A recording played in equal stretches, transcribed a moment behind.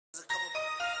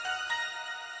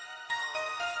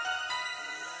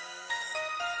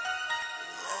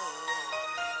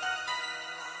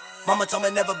Mama told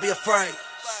me never be afraid.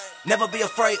 Never be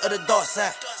afraid of the dark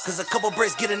side. Cause a couple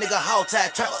bricks get a nigga hog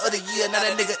tied. Trapper of the year, now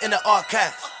that nigga in the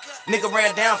archive. Nigga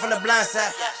ran down from the blind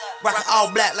side. Rockin'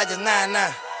 all black like it's 9-9.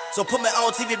 So put me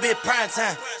on TV, big prime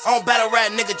time. On battle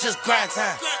rap, nigga, just grind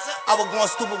time. I was going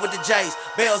stupid with the J's.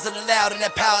 Bells of the loud and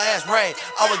that power ass raid.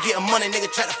 I was getting money, nigga,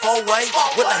 track the 4-way.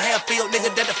 With the hand field,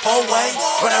 nigga, that the 4-way.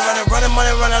 Running,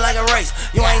 money running like a race.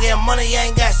 You ain't getting money, you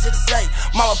ain't got shit to say.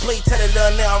 Mama, please tell that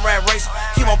little nigga I'm rap racing.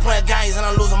 Keep on playing games and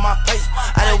I'm losing my pace.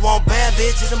 I just want bad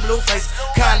bitches and blue face.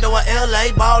 Condo in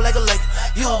LA, ball like a lake.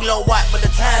 You glow white, but the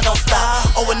time don't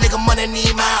stop. Oh, a nigga money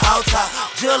need my outside.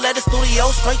 Jill at the studio,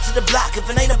 straight to the block. If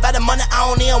it ain't about the money, I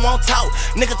don't even want talk.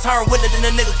 Nigga turn with it, then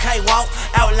the nigga can't walk.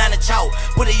 Outline the chalk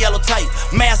with a yellow tape.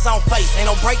 Mask on face, ain't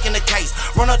no break in the case.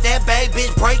 Run up that bag,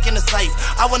 bitch, break in the safe.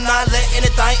 I will not let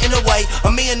anything in the way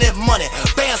of me and this money.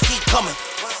 Bands keep coming.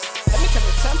 Let me turn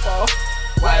the tempo.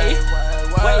 Wait.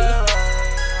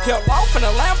 Peel off in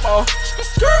the Lambo.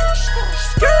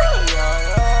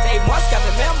 They must got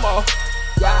the memo.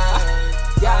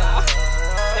 Yeah.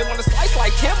 They wanna slice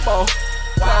like Kimbo.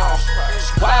 Wow.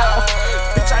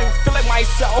 Bitch, I'm feeling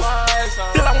myself. Bitch,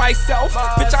 I'm feeling myself.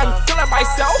 Bitch, I'm feeling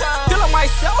myself. Bitch,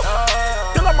 I'm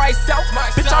feeling myself.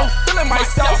 Bitch, I'm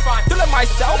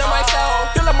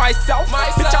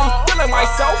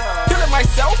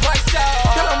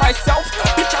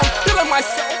feeling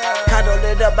myself. Condo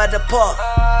lit up at the park.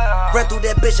 Ran through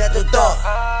that bitch at the door.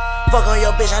 Fuck on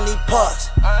your bitch, I need parts.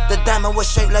 The diamond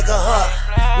was shaped like a heart.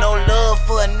 No love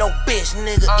for no bitch,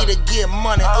 nigga. Either get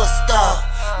money or starve.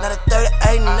 Now the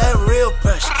 38 and that real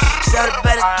pressure. Shawty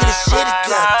better get his shit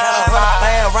together. Count 100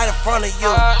 band right in front of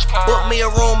you. Book me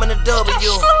a room in the W.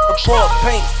 Report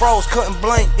pink, froze, couldn't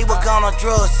blink. He was gone on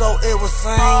drugs, so it was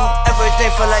sane.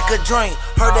 Everything felt like a drink.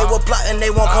 Heard they were plotting,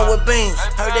 they won't come with beans.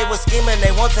 Heard they were scheming,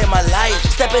 they won't take my life.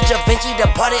 Step in Da Vinci,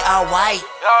 the party all white.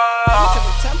 Let me turn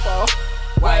the tempo.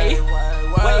 Wait.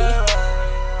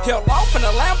 Peel off in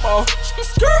the Lambo.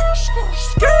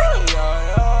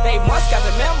 They must got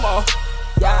the memo.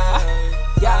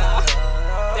 Yeah.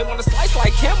 They wanna slice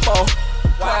like Kimbo.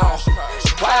 Wow.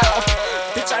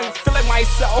 Bitch, I'm feeling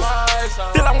myself. Bitch,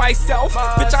 I'm feeling myself.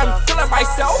 Bitch, I'm feeling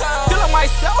myself. Bitch,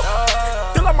 I'm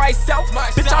feeling myself.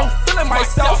 Bitch, I'm feeling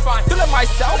myself.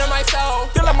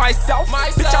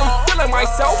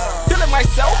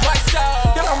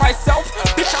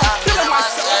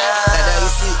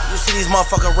 You see these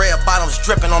motherfucking red bottoms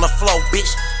dripping on the floor,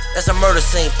 bitch. That's a murder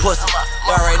scene, pussy.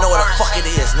 You already know what the fuck it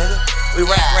is, nigga. We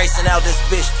rap racing out this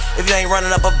bitch. If you ain't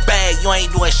running up a bag, you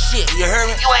ain't doing shit. You heard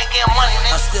me? You ain't getting money,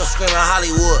 nigga. I'm still screaming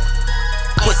Hollywood.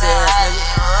 Pussy ass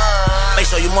nigga. Make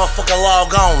sure you motherfucking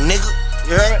log on, nigga.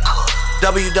 You heard me?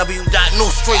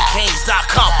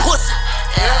 www.newstreetkingsceo. Pussy.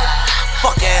 You heard me?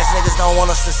 Fuck ass niggas don't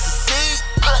want us to succeed.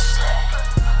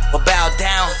 But bow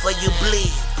down for you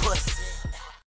bleed, pussy.